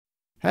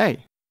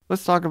Hey,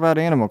 let's talk about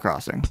Animal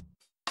Crossing.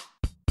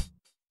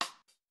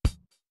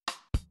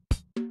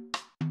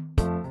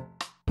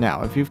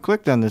 Now, if you've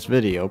clicked on this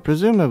video,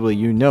 presumably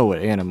you know what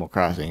Animal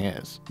Crossing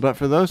is. But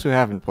for those who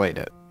haven't played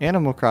it,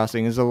 Animal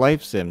Crossing is a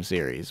life sim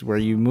series where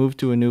you move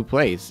to a new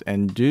place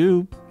and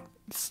do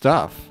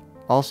stuff.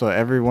 Also,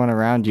 everyone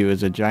around you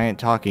is a giant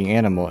talking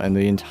animal and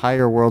the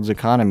entire world's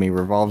economy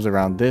revolves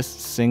around this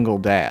single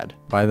dad.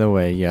 By the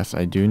way, yes,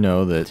 I do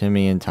know that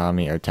Timmy and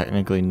Tommy are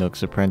technically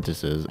Nook's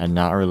apprentices and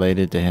not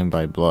related to him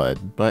by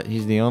blood, but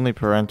he's the only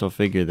parental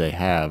figure they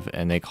have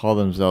and they call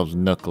themselves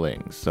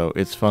Nooklings, so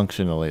it's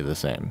functionally the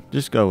same.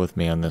 Just go with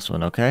me on this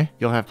one, okay?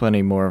 You'll have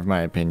plenty more of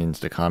my opinions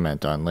to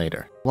comment on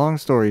later. Long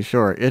story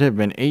short, it had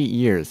been 8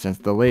 years since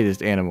the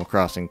latest Animal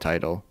Crossing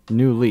title,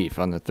 New Leaf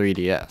on the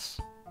 3DS.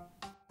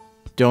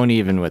 Don't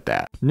even with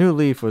that. New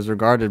Leaf was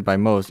regarded by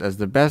most as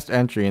the best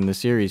entry in the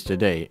series to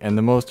date and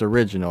the most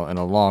original in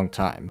a long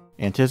time.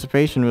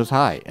 Anticipation was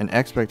high and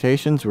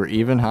expectations were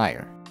even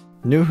higher.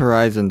 New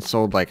Horizons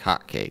sold like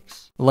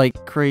hotcakes.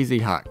 Like crazy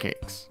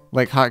hotcakes.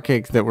 Like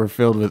hotcakes that were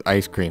filled with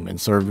ice cream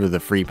and served with a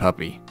free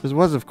puppy. This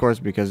was of course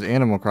because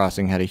Animal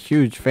Crossing had a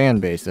huge fan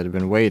base that had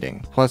been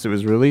waiting, plus it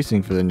was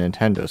releasing for the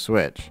Nintendo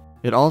Switch.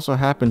 It also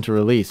happened to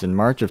release in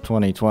March of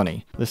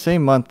 2020, the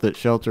same month that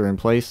Shelter in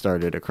Place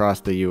started across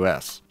the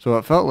US, so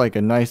it felt like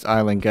a nice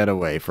island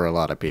getaway for a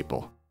lot of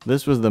people.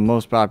 This was the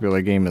most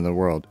popular game in the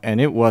world, and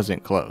it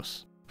wasn't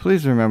close.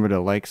 Please remember to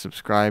like,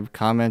 subscribe,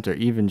 comment, or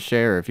even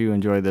share if you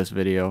enjoyed this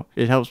video.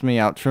 It helps me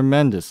out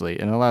tremendously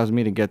and allows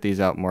me to get these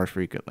out more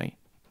frequently.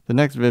 The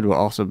next vid will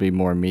also be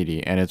more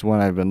meaty, and it's one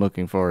I've been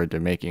looking forward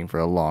to making for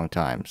a long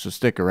time, so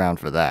stick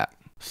around for that.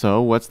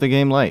 So, what's the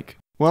game like?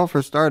 Well,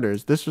 for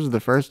starters, this was the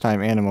first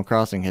time Animal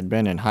Crossing had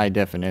been in high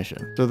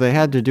definition, so they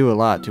had to do a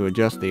lot to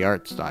adjust the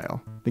art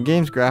style. The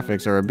game's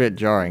graphics are a bit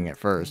jarring at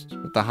first,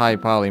 with the high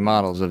poly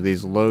models of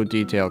these low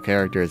detail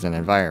characters and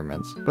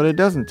environments, but it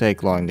doesn't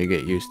take long to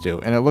get used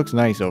to, and it looks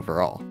nice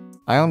overall.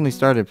 I only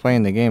started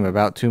playing the game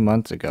about 2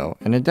 months ago,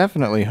 and it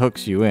definitely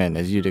hooks you in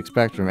as you'd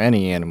expect from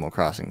any Animal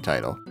Crossing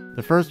title.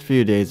 The first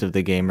few days of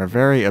the game are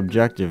very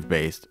objective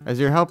based, as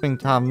you're helping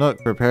Tom Nook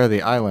prepare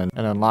the island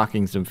and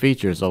unlocking some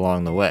features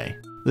along the way.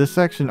 This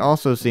section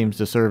also seems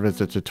to serve as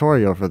a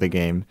tutorial for the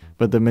game,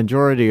 but the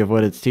majority of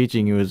what it's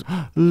teaching you is,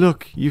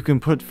 look, you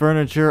can put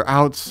furniture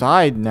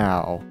outside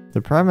now!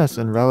 The premise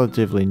and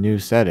relatively new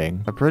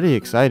setting are pretty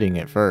exciting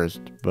at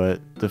first, but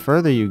the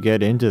further you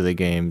get into the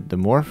game, the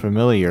more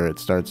familiar it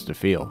starts to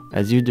feel.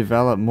 As you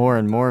develop more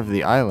and more of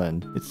the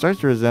island, it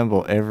starts to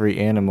resemble every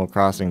Animal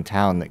Crossing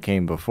town that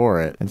came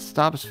before it, and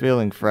stops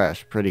feeling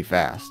fresh pretty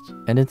fast.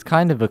 And it's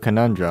kind of a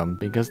conundrum,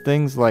 because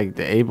things like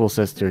the Able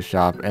Sisters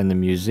shop and the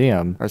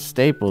museum are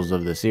staples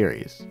of the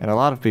series, and a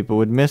lot of people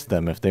would miss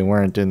them if they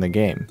weren't in the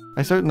game.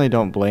 I certainly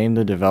don't blame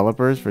the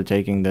developers for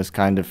taking this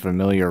kind of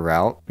familiar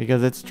route,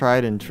 because it's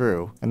tried and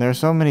true, and there are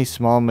so many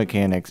small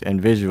mechanics and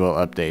visual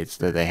updates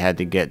that they had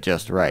to get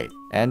just right,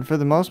 and for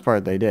the most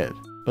part they did.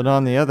 But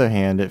on the other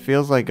hand, it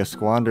feels like a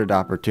squandered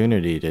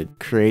opportunity to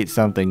create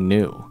something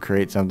new,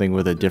 create something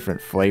with a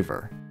different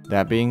flavor.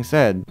 That being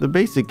said, the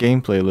basic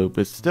gameplay loop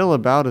is still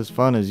about as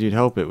fun as you'd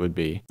hope it would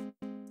be.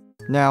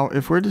 Now,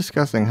 if we're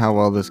discussing how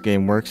well this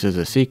game works as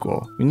a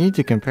sequel, we need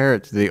to compare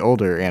it to the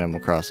older Animal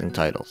Crossing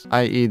titles,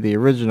 i.e. the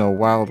original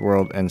Wild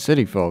World and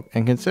City Folk,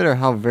 and consider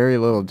how very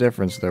little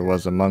difference there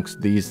was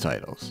amongst these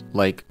titles.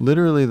 Like,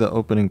 literally the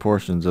opening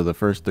portions of the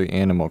first 3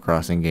 Animal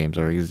Crossing games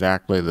are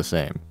exactly the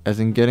same, as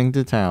in getting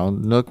to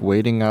town, Nook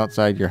waiting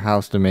outside your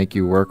house to make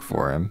you work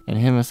for him, and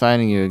him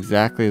assigning you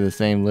exactly the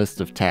same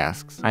list of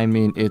tasks. I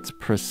mean, it's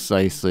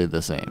precisely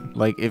the same.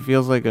 Like, it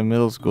feels like a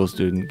middle school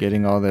student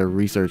getting all their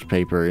research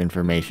paper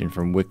information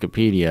from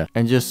Wikipedia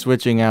and just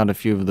switching out a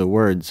few of the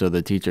words so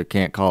the teacher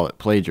can't call it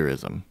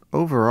plagiarism.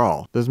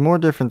 Overall, there's more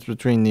difference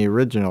between the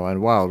original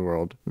and Wild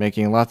World,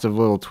 making lots of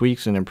little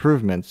tweaks and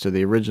improvements to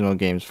the original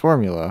game's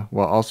formula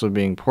while also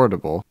being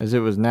portable, as it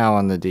was now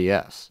on the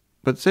DS.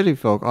 But City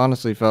Folk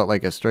honestly felt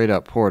like a straight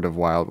up port of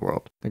Wild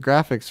World. The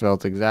graphics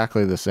felt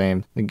exactly the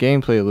same, the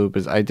gameplay loop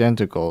is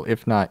identical,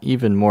 if not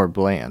even more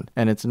bland,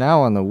 and it's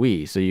now on the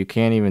Wii so you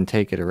can't even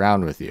take it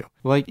around with you.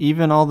 Like,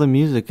 even all the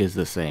music is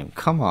the same.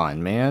 Come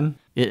on, man.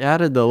 It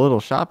added the little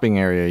shopping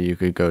area you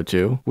could go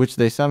to, which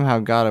they somehow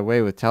got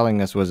away with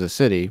telling us was a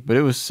city, but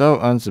it was so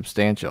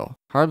unsubstantial.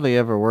 Hardly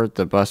ever worth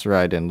the bus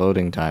ride and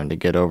loading time to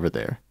get over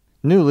there.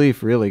 New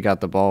Leaf really got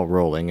the ball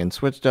rolling and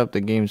switched up the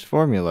game's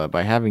formula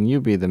by having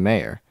you be the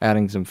mayor,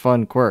 adding some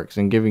fun quirks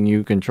and giving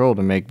you control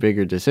to make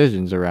bigger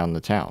decisions around the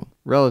town.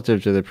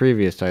 Relative to the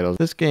previous titles,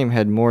 this game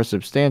had more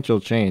substantial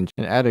change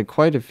and added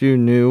quite a few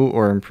new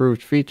or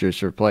improved features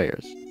for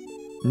players.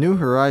 New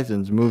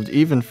Horizons moved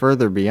even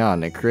further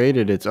beyond and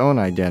created its own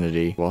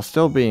identity while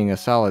still being a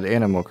solid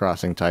Animal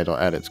Crossing title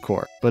at its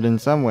core. But in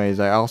some ways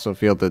I also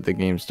feel that the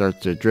game starts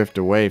to drift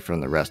away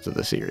from the rest of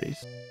the series.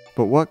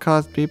 But what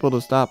caused people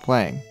to stop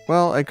playing?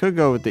 Well, I could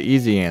go with the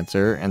easy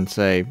answer and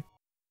say,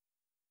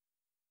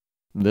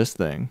 this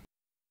thing.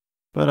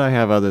 But I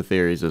have other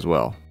theories as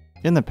well.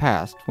 In the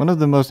past, one of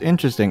the most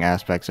interesting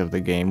aspects of the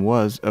game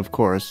was, of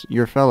course,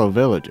 your fellow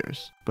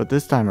villagers. But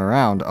this time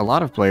around, a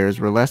lot of players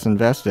were less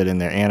invested in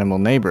their animal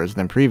neighbors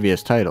than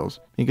previous titles,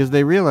 because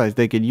they realized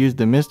they could use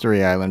the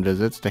Mystery Island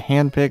visits to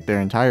handpick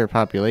their entire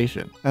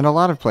population. And a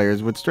lot of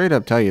players would straight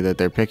up tell you that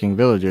they're picking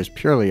villagers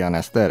purely on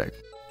aesthetic.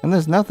 And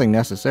there's nothing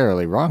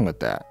necessarily wrong with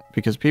that,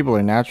 because people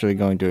are naturally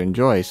going to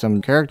enjoy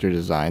some character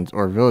designs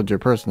or villager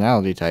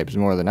personality types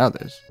more than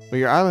others. But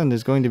your island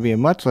is going to be a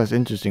much less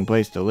interesting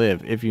place to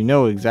live if you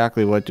know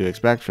exactly what to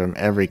expect from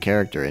every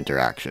character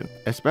interaction.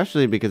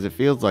 Especially because it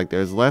feels like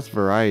there's less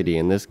variety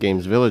in this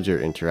game's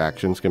villager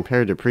interactions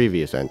compared to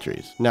previous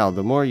entries. Now,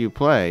 the more you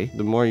play,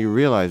 the more you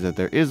realize that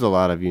there is a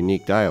lot of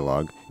unique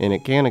dialogue, and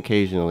it can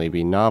occasionally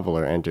be novel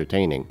or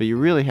entertaining, but you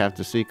really have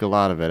to seek a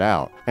lot of it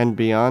out. And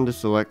beyond a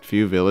select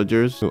few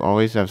villagers who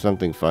always have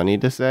something funny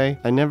to say,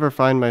 I never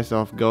find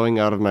myself going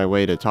out of my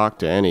way to talk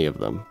to any of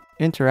them.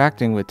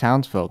 Interacting with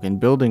townsfolk and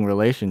building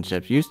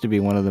relationships used to be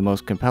one of the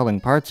most compelling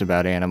parts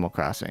about Animal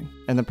Crossing,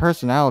 and the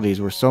personalities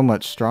were so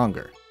much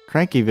stronger.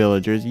 Cranky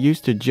villagers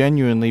used to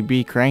genuinely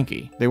be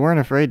cranky. They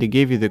weren't afraid to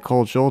give you the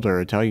cold shoulder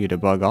or tell you to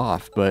bug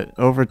off, but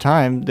over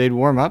time, they'd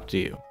warm up to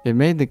you. It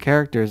made the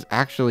characters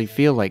actually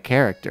feel like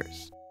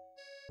characters.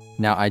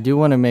 Now, I do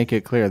want to make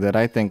it clear that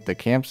I think the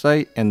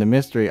campsite and the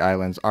Mystery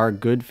Islands are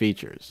good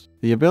features.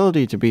 The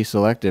ability to be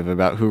selective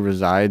about who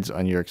resides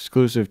on your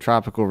exclusive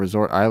tropical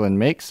resort island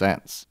makes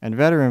sense, and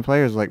veteran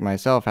players like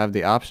myself have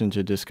the option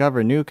to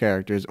discover new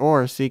characters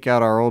or seek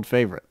out our old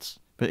favorites.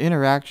 But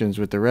interactions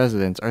with the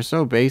residents are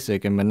so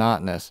basic and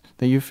monotonous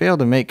that you fail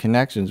to make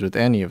connections with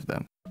any of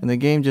them, and the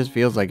game just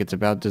feels like it's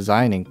about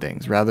designing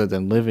things rather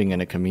than living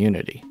in a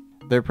community.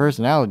 Their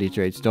personality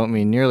traits don't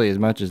mean nearly as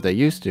much as they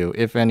used to,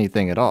 if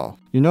anything at all.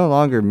 You no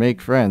longer make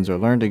friends or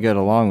learn to get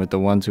along with the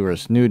ones who are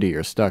snooty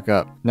or stuck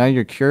up. Now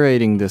you're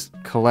curating this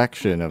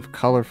collection of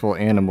colorful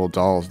animal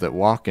dolls that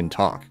walk and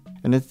talk.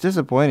 And it's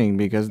disappointing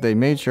because they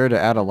made sure to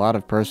add a lot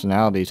of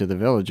personality to the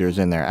villagers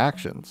in their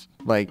actions.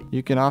 Like,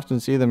 you can often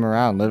see them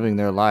around living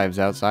their lives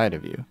outside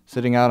of you.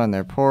 Sitting out on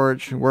their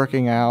porch,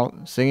 working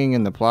out, singing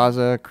in the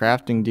plaza,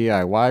 crafting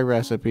DIY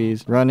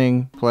recipes,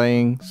 running,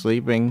 playing,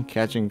 sleeping,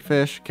 catching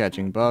fish,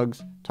 catching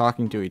bugs,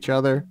 talking to each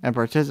other, and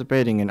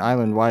participating in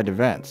island-wide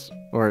events,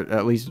 or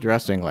at least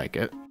dressing like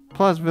it.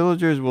 Plus,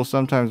 villagers will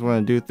sometimes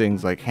want to do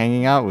things like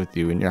hanging out with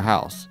you in your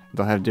house.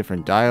 They'll have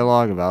different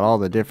dialogue about all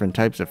the different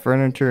types of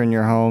furniture in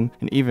your home,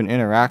 and even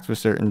interact with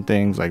certain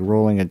things like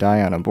rolling a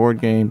die on a board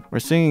game, or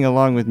singing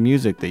along with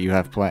music that you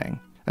have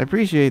playing. I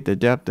appreciate the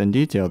depth and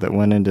detail that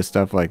went into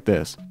stuff like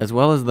this, as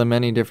well as the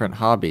many different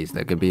hobbies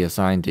that could be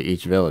assigned to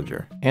each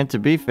villager. And to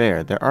be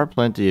fair, there are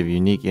plenty of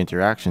unique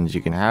interactions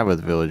you can have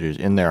with villagers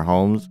in their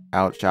homes,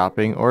 out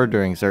shopping, or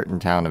during certain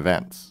town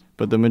events.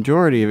 But the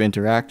majority of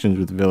interactions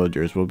with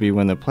villagers will be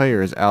when the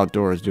player is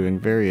outdoors doing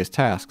various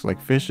tasks like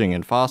fishing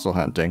and fossil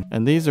hunting,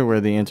 and these are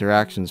where the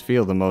interactions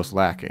feel the most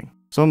lacking.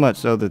 So much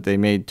so that they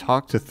made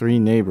Talk to 3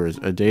 Neighbors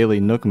a daily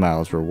Nook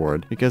Miles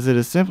reward, because it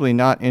is simply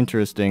not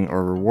interesting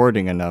or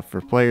rewarding enough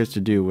for players to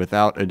do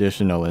without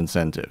additional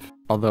incentive.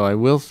 Although I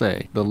will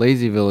say, the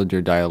lazy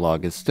villager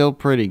dialogue is still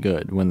pretty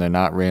good when they're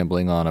not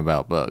rambling on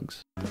about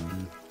bugs.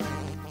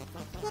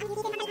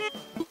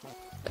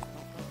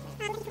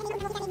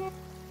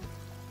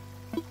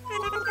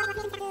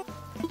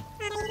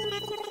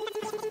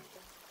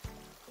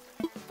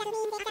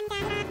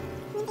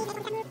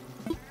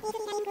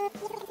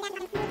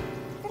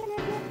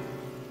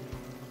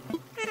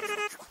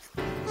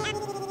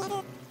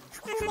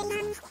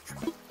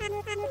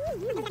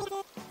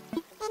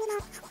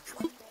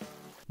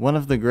 One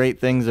of the great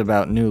things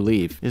about New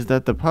Leaf is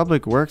that the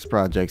public works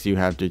projects you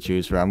have to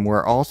choose from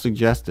were all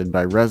suggested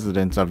by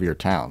residents of your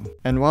town.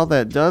 And while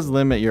that does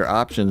limit your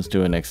options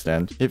to an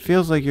extent, it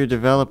feels like you're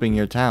developing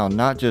your town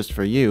not just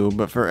for you,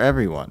 but for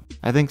everyone.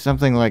 I think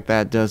something like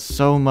that does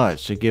so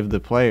much to give the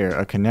player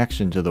a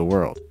connection to the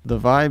world. The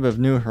vibe of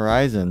New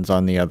Horizons,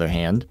 on the other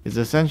hand, is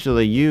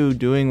essentially you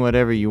doing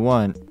whatever you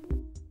want,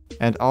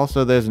 and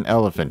also there's an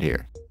elephant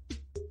here.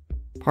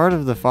 Part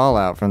of the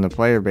fallout from the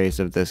player base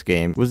of this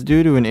game was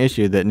due to an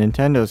issue that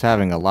Nintendo's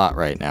having a lot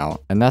right now,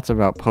 and that's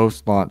about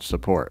post-launch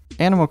support.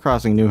 Animal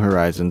Crossing New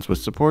Horizons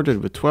was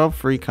supported with 12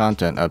 free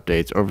content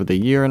updates over the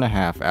year and a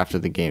half after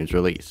the game's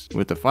release,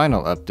 with the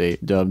final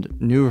update,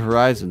 dubbed New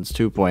Horizons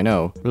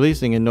 2.0,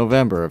 releasing in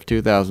November of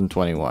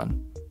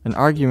 2021. An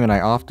argument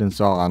I often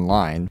saw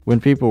online, when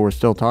people were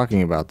still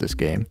talking about this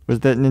game, was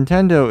that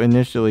Nintendo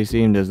initially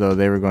seemed as though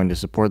they were going to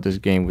support this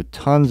game with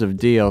tons of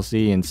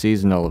DLC and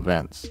seasonal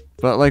events.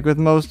 But like with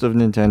most of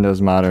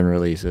Nintendo's modern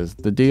releases,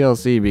 the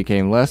DLC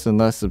became less and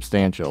less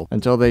substantial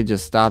until they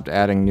just stopped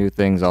adding new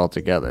things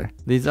altogether.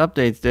 These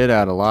updates did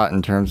add a lot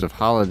in terms of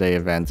holiday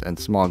events and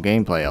small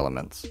gameplay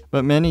elements,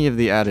 but many of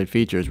the added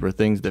features were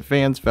things that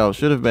fans felt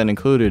should have been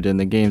included in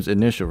the game's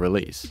initial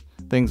release.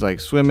 Things like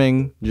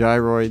swimming,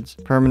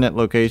 gyroids, permanent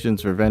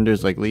locations for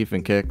vendors like Leaf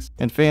and Kix,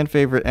 and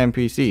fan-favorite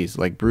NPCs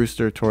like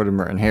Brewster,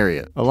 Tortimer, and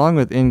Harriet, along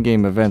with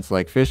in-game events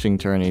like fishing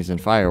tourneys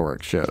and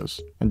fireworks shows.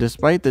 And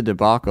despite the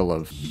debacle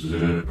of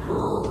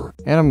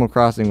Animal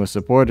Crossing was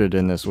supported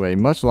in this way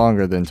much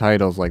longer than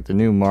titles like the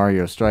new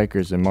Mario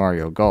Strikers and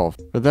Mario Golf,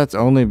 but that's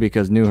only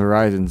because New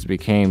Horizons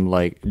became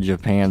like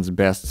Japan's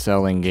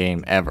best-selling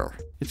game ever.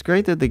 It's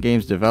great that the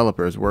game's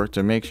developers worked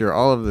to make sure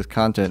all of this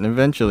content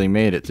eventually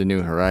made it to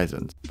New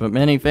Horizons, but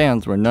many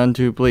fans were none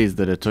too pleased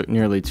that it took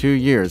nearly 2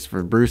 years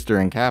for Brewster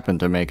and Cap'n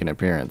to make an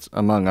appearance,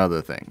 among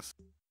other things.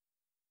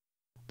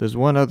 There's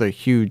one other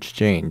huge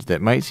change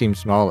that might seem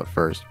small at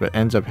first, but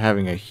ends up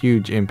having a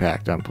huge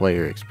impact on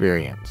player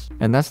experience,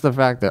 and that's the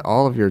fact that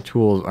all of your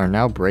tools are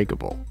now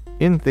breakable.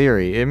 In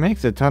theory, it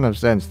makes a ton of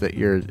sense that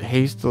your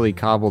hastily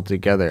cobbled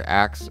together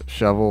axe,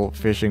 shovel,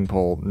 fishing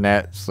pole,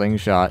 net,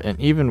 slingshot, and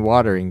even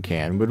watering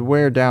can would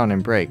wear down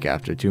and break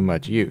after too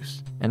much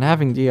use. And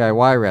having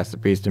DIY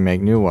recipes to make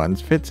new ones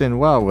fits in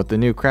well with the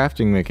new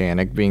crafting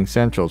mechanic being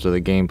central to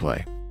the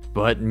gameplay.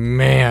 But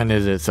man,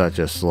 is it such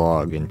a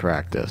slog in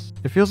practice.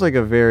 It feels like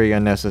a very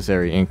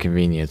unnecessary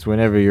inconvenience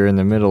whenever you're in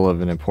the middle of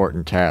an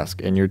important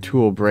task and your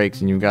tool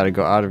breaks and you've got to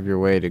go out of your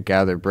way to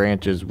gather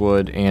branches,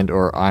 wood, and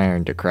or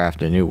iron to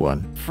craft a new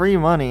one. Free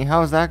money?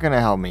 How is that going to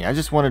help me? I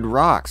just wanted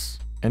rocks.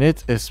 And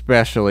it's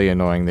especially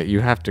annoying that you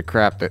have to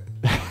craft it.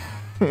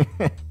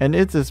 And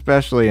it's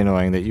especially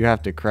annoying that you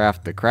have to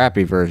craft the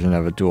crappy version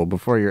of a tool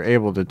before you're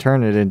able to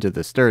turn it into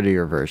the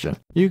sturdier version.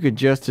 You could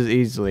just as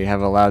easily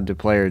have allowed the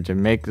player to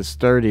make the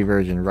sturdy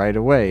version right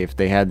away if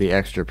they had the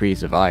extra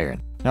piece of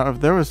iron. Now, if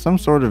there was some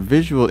sort of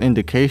visual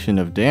indication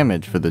of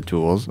damage for the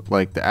tools,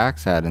 like the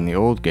axe had in the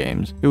old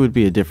games, it would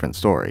be a different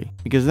story,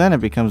 because then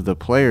it becomes the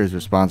player's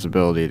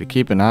responsibility to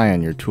keep an eye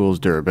on your tool's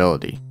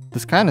durability.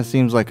 This kinda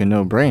seems like a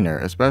no-brainer,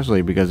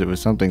 especially because it was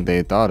something they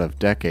had thought of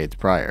decades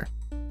prior.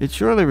 It's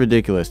surely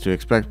ridiculous to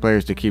expect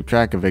players to keep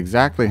track of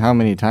exactly how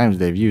many times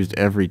they've used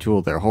every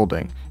tool they're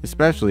holding,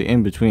 especially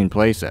in between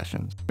play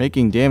sessions.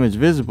 Making damage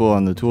visible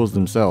on the tools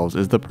themselves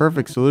is the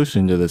perfect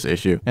solution to this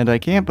issue, and I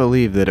can't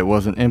believe that it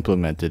wasn't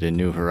implemented in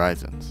New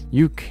Horizons.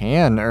 You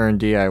can earn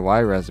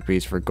DIY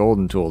recipes for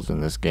golden tools in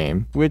this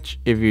game, which,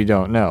 if you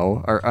don't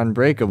know, are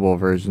unbreakable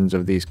versions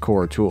of these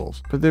core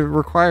tools, but the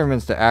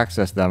requirements to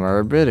access them are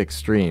a bit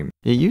extreme.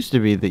 It used to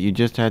be that you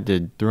just had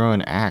to throw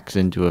an axe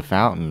into a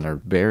fountain or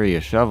bury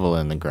a shovel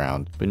in the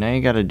ground, but now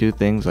you gotta do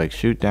things like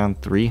shoot down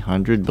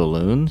 300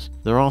 balloons?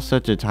 They're all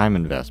such a time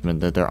investment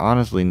that they're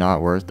honestly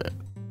not worth it.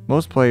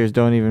 Most players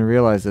don't even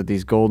realize that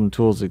these golden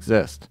tools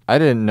exist. I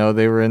didn't know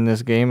they were in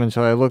this game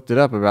until I looked it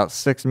up about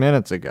 6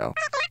 minutes ago.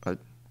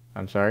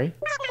 I'm sorry?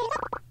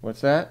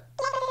 What's that?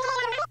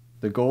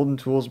 The golden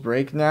tools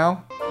break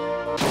now?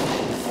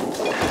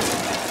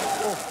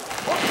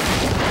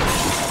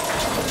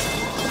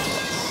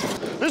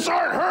 This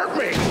art hurt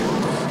me!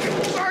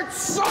 This art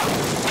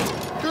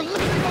sucks! You're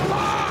living a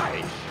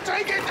lie!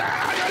 Take it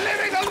down! You're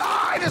living a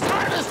lie! This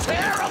art is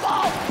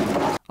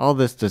terrible! All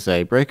this to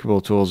say,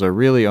 breakable tools are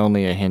really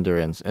only a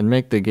hindrance and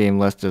make the game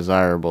less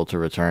desirable to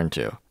return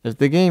to. If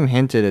the game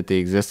hinted at the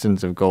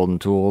existence of golden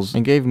tools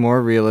and gave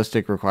more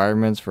realistic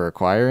requirements for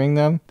acquiring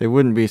them, they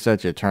wouldn't be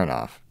such a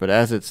turnoff. But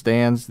as it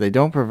stands, they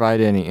don't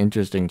provide any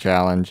interesting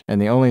challenge,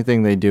 and the only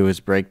thing they do is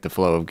break the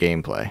flow of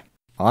gameplay.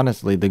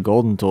 Honestly, the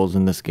golden tools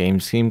in this game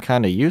seem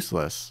kinda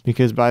useless,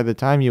 because by the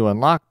time you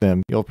unlock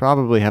them, you'll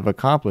probably have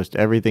accomplished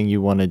everything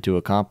you wanted to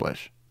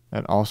accomplish.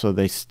 And also,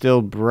 they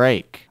still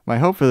break. My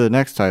hope for the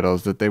next title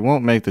is that they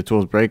won't make the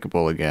tools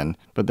breakable again,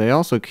 but they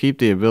also keep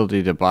the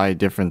ability to buy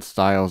different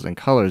styles and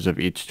colors of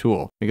each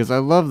tool, because I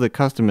love the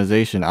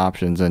customization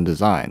options and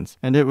designs,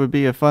 and it would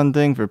be a fun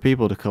thing for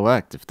people to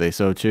collect if they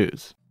so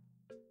choose.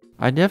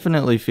 I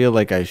definitely feel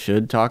like I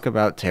should talk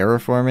about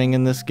terraforming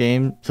in this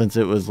game, since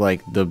it was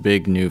like the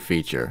big new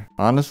feature.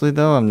 Honestly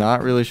though, I'm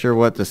not really sure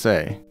what to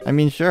say. I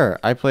mean sure,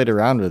 I played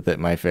around with it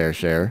my fair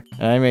share,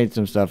 and I made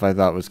some stuff I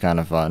thought was kind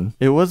of fun.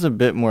 It was a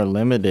bit more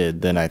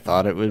limited than I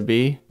thought it would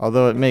be,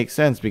 although it makes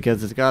sense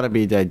because it's gotta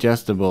be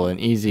digestible and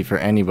easy for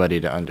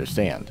anybody to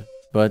understand.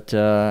 But,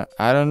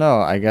 I don't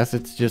know, I guess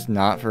it's just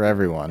not for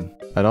everyone.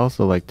 I'd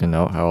also like to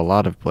note how a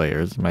lot of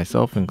players,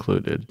 myself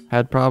included,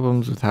 had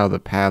problems with how the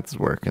paths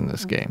work in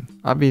this game.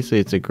 Obviously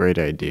it's a great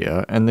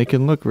idea, and they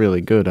can look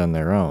really good on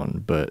their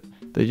own, but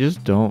they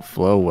just don't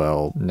flow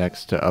well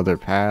next to other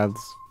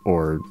paths,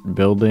 or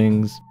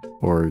buildings,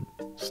 or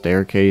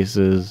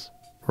staircases,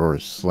 or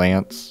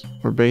slants,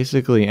 or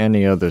basically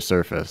any other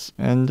surface.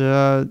 And,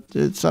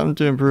 it's something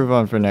to improve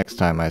on for next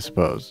time, I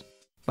suppose.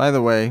 By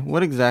the way,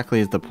 what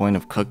exactly is the point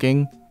of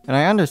cooking? And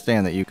I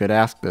understand that you could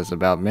ask this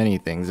about many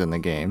things in the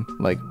game,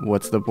 like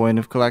what's the point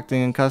of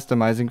collecting and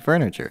customizing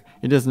furniture?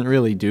 It doesn't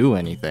really do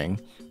anything.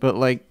 But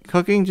like,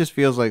 cooking just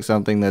feels like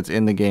something that's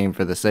in the game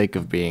for the sake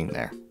of being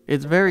there.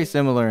 It's very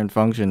similar in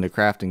function to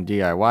crafting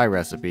DIY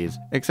recipes,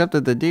 except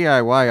that the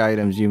DIY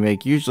items you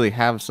make usually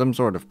have some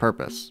sort of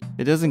purpose.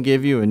 It doesn't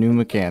give you a new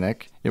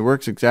mechanic, it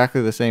works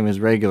exactly the same as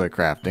regular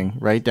crafting,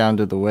 right down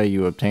to the way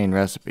you obtain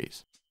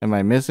recipes. Am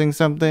I missing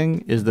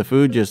something? Is the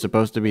food just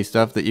supposed to be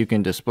stuff that you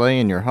can display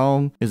in your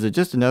home? Is it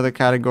just another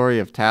category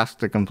of tasks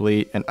to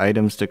complete and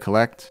items to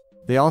collect?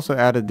 They also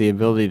added the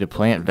ability to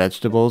plant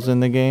vegetables in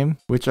the game,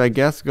 which I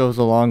guess goes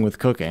along with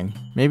cooking.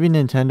 Maybe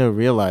Nintendo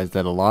realized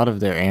that a lot of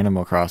their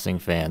Animal Crossing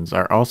fans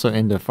are also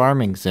into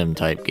farming sim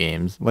type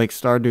games like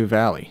Stardew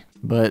Valley.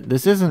 But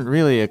this isn't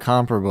really a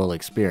comparable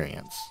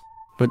experience.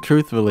 But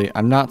truthfully,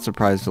 I'm not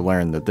surprised to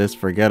learn that this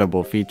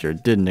forgettable feature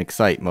didn't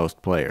excite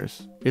most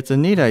players. It's a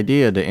neat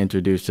idea to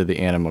introduce to the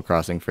Animal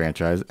Crossing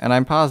franchise, and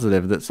I'm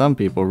positive that some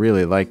people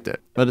really liked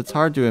it. But it's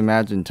hard to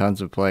imagine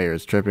tons of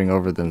players tripping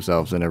over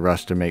themselves in a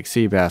rush to make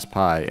sea bass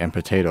pie and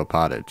potato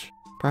pottage.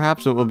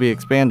 Perhaps it will be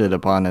expanded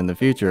upon in the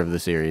future of the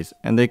series,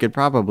 and they could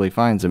probably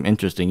find some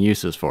interesting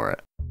uses for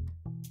it.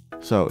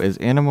 So, is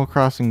Animal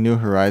Crossing New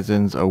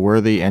Horizons a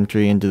worthy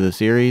entry into the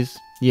series?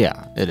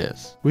 Yeah, it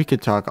is. We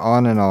could talk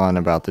on and on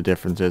about the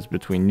differences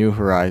between New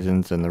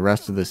Horizons and the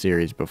rest of the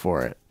series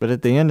before it, but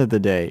at the end of the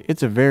day,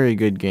 it's a very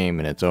good game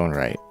in its own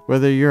right.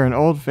 Whether you're an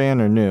old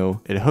fan or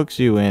new, it hooks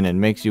you in and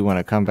makes you want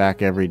to come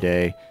back every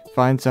day,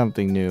 find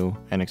something new,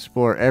 and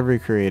explore every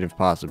creative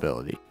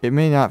possibility. It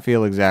may not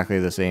feel exactly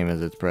the same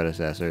as its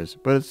predecessors,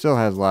 but it still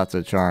has lots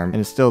of charm and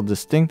is still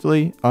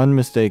distinctly,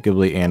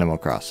 unmistakably Animal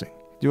Crossing.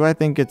 Do I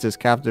think it's as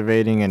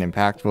captivating and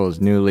impactful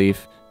as New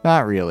Leaf?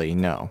 Not really,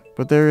 no.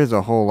 But there is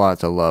a whole lot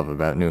to love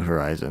about New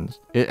Horizons.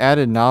 It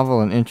added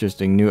novel and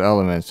interesting new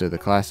elements to the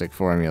classic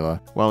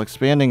formula, while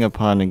expanding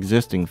upon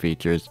existing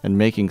features and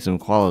making some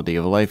quality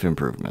of life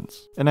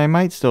improvements. And I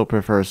might still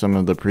prefer some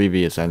of the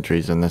previous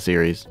entries in the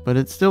series, but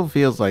it still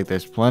feels like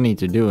there's plenty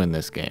to do in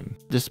this game.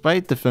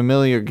 Despite the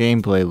familiar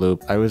gameplay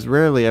loop, I was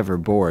rarely ever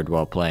bored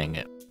while playing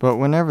it. But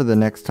whenever the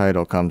next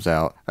title comes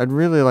out, I'd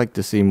really like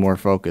to see more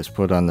focus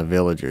put on the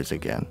villagers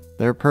again.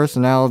 Their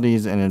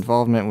personalities and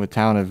involvement with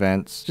town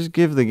events just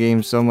give the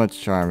game so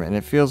much charm, and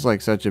it feels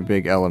like such a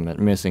big element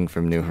missing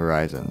from New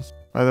Horizons.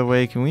 By the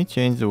way, can we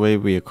change the way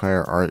we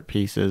acquire art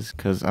pieces?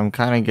 Cause I'm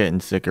kinda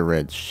getting sick of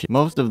red shit.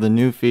 Most of the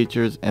new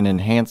features and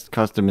enhanced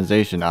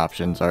customization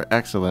options are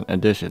excellent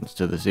additions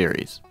to the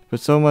series. But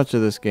so much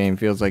of this game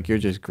feels like you're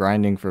just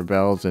grinding for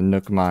bells and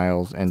Nook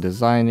Miles and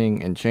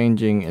designing and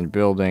changing and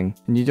building,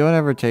 and you don't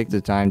ever take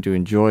the time to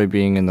enjoy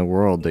being in the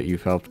world that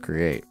you've helped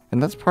create.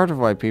 And that's part of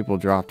why people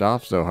dropped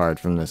off so hard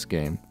from this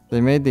game.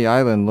 They made the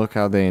island look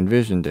how they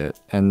envisioned it,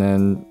 and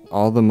then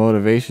all the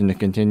motivation to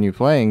continue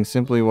playing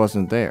simply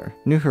wasn't there.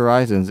 New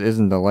Horizons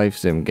isn't a life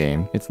sim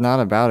game. It's not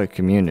about a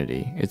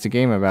community. It's a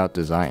game about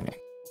designing.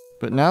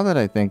 But now that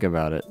I think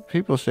about it,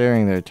 people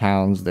sharing their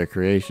towns, their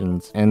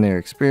creations, and their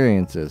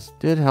experiences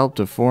did help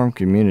to form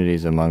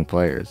communities among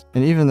players.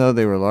 And even though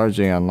they were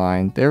largely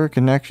online, there were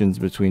connections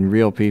between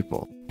real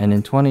people. And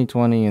in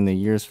 2020 and the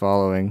years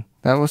following,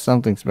 that was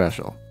something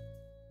special.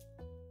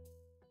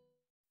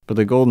 But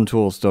the golden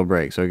tool still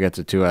breaks, so it gets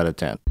a 2 out of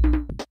 10.